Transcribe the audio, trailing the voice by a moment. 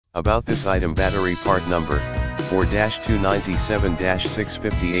About this item, battery part number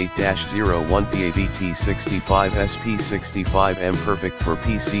 4-297-658-01 PA-VT65 SP65M, perfect for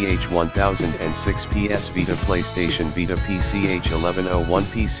PCH-1006 PS Vita, PlayStation Vita, PCH-1101,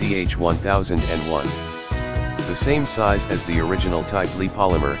 PCH-1001. The same size as the original Type Li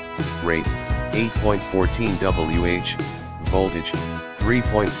polymer, rate 8.14 Wh, voltage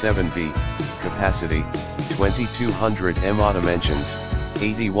 3.7 V, capacity 2200 mAh, dimensions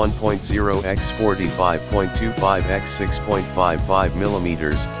 81.0 x 45.25 x 6.55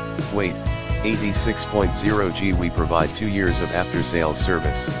 mm, weight 86.0 g. We provide 2 years of after-sales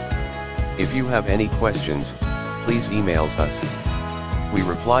service. If you have any questions, please email us. We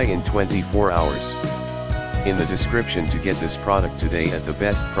reply in 24 hours. In the description to get this product today at the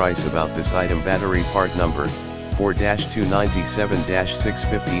best price. About this item, battery part number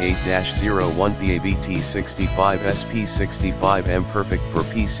 4-297-658-01 PA-VT65 SP65M, perfect for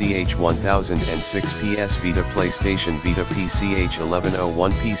PCH-1006 PS Vita, PlayStation Vita,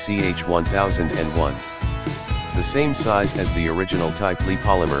 PCH-1101, PCH-1001. The same size as the original Type Li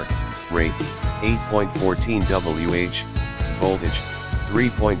polymer, rate 8.14 Wh, voltage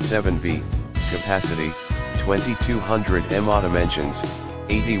 3.7 V, capacity 2200 mAh, dimensions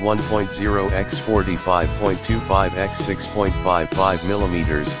 81.0 x 45.25 x 6.55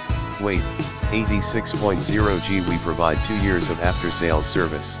 mm, weight 86.0 g. We provide 2 years of after-sales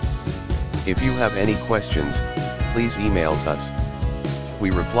service. If you have any questions, please email us.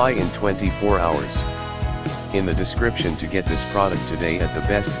 We reply in 24 hours. In the description to get this product today at the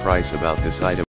best price. About this item.